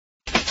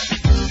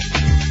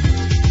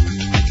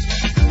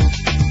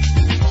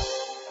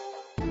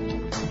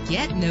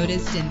get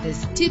noticed in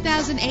this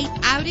 2008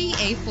 Audi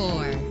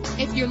A4.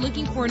 If you're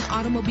looking for an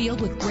automobile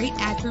with great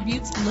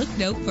attributes, look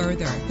no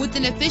further. With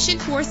an efficient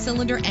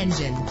 4-cylinder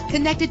engine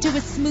connected to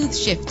a smooth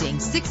shifting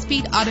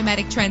 6-speed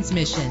automatic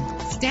transmission,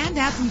 stand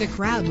out from the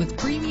crowd with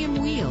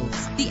premium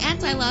wheels. The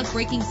anti-lock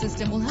braking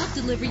system will help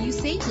deliver you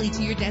safely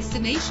to your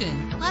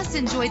destination. Plus,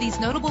 enjoy these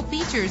notable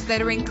features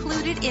that are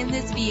included in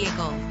this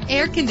vehicle: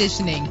 air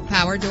conditioning,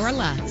 power door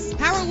locks,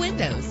 power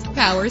windows,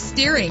 power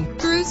steering,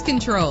 cruise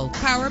control,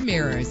 power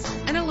mirrors,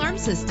 an alarm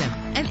system,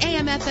 an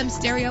AM/FM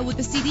stereo with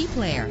a CD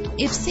player.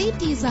 If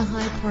safety is a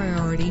high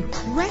priority,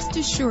 rest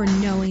assured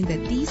knowing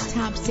that these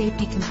top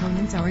safety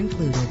components are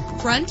included: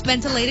 front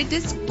ventilated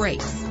disc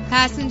brakes,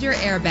 passenger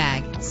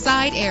airbag,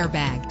 side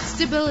airbag,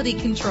 stability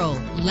control.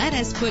 Let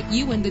us put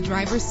you in the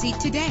driver's seat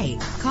today.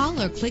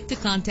 Call or click to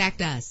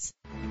contact us.